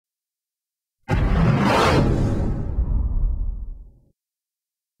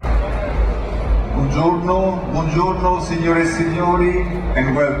Buongiorno signore e signori,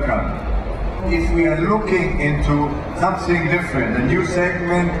 and welcome. If we are looking into something different, a new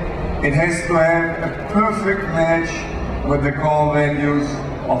segment, it has to have a perfect match with the core values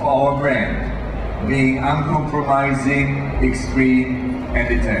of our brand, being uncompromising, extreme, and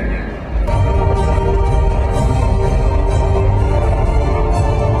Italian.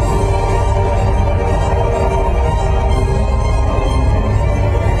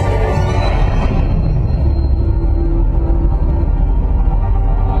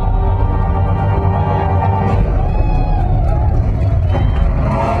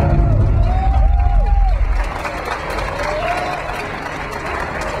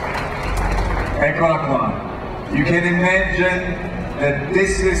 Eccola qua. You can imagine that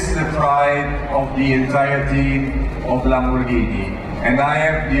this is the pride of the entire team of Lamborghini, and I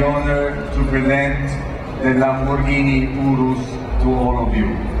have the honor to present the Lamborghini Urus to all of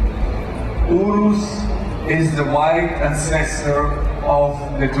you. Urus is the white ancestor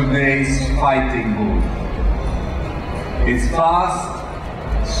of the today's fighting bull. It's fast,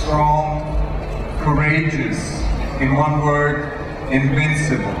 strong, courageous, in one word,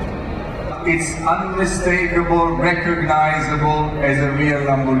 invincible. It's unmistakable, recognizable as a real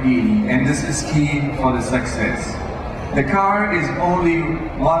Lamborghini, and this is key for the success. The car is only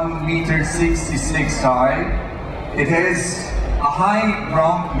 1.66 meters high. It has a high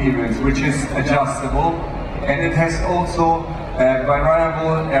ground clearance, which is adjustable, and it has also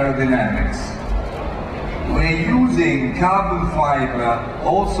variable aerodynamics. We're using carbon fiber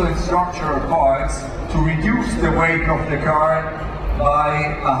also in structural parts to reduce the weight of the car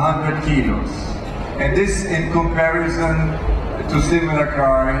by 100 kilos, and this in comparison to similar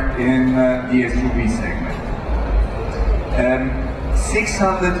car in the SUV segment.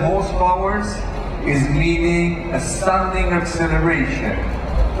 600 horsepower is meaning a stunning acceleration,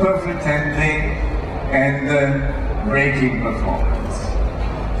 perfect handling, and braking performance.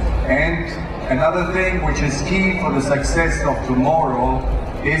 And another thing which is key for the success of tomorrow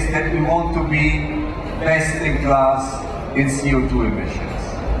is that we want to be best in class in CO2 emissions.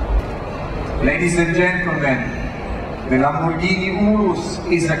 Ladies and gentlemen, the Lamborghini Urus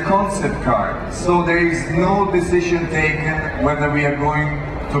is a concept car, so there is no decision taken whether we are going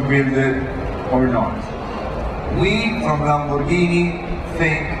to build it or not. We from Lamborghini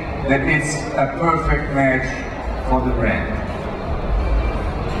think that it's a perfect match for the brand.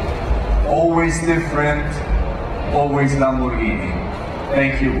 Always different, always Lamborghini.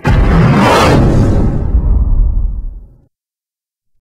 Thank you.